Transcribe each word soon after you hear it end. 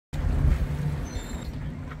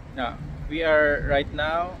Now, we are right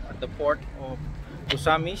now at the port of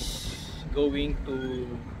Misamis, going to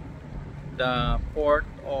the port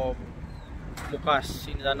of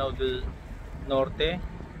Bukas in Lanao Del Norte.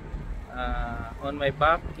 On my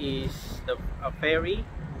back is a ferry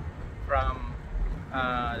from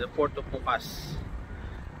the port of Bukas.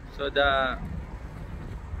 So the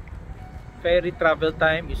ferry travel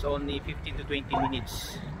time is only 15 to 20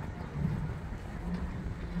 minutes.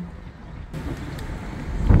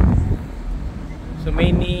 So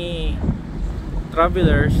many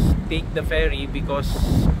travelers take the ferry because,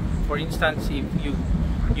 for instance, if you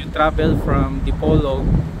travel from Dipolog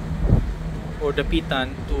or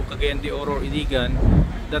Dapitan to Cagayan de Oro, Iligan,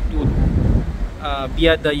 that would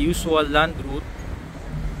via the usual land route,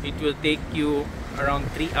 it will take you around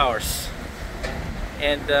 3 hours.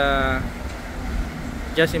 And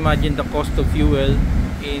just imagine the cost of fuel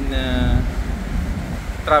in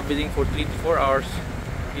traveling for 3 to 4 hours.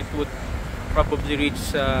 It would probably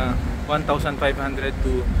reach 1,500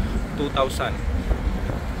 to 2,000.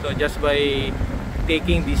 So just by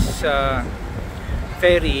taking this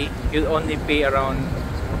ferry, you'll only pay around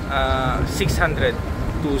 600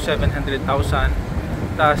 to 700,000,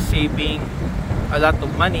 thus saving a lot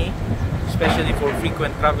of money, especially for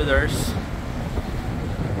frequent travelers.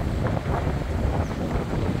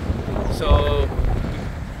 So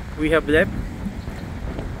we have left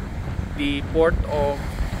the port of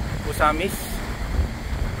Misamis.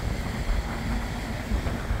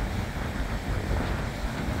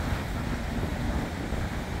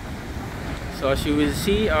 So as you will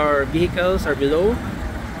see, our vehicles are below.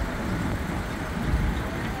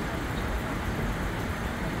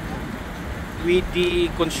 With the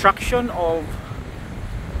construction of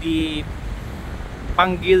the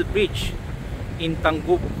Panguil Bridge in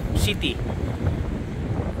Tangub City,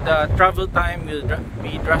 the travel time will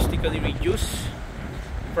be drastically reduced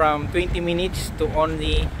from 20 minutes to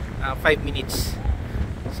only 5 minutes.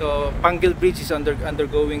 So Panguil Bridge is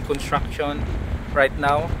undergoing construction right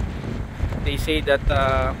now. They say that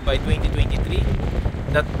by 2023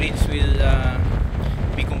 that bridge will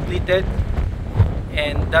be completed,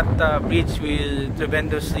 and that bridge will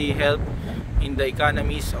tremendously help in the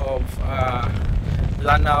economies of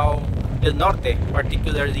Lanao Del Norte,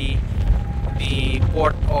 particularly the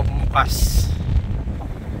port of Bukas.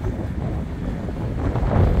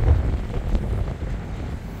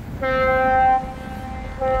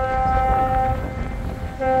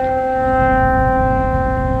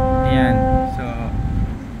 Ayan, so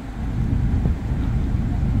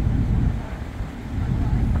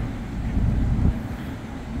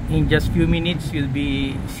in just few minutes you'll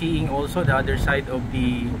be seeing also the other side of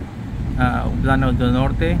the Lanao del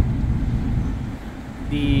Norte,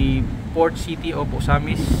 the port city of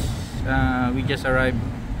Misamis. We just arrived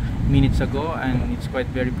minutes ago and it's quite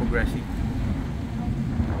very progressive.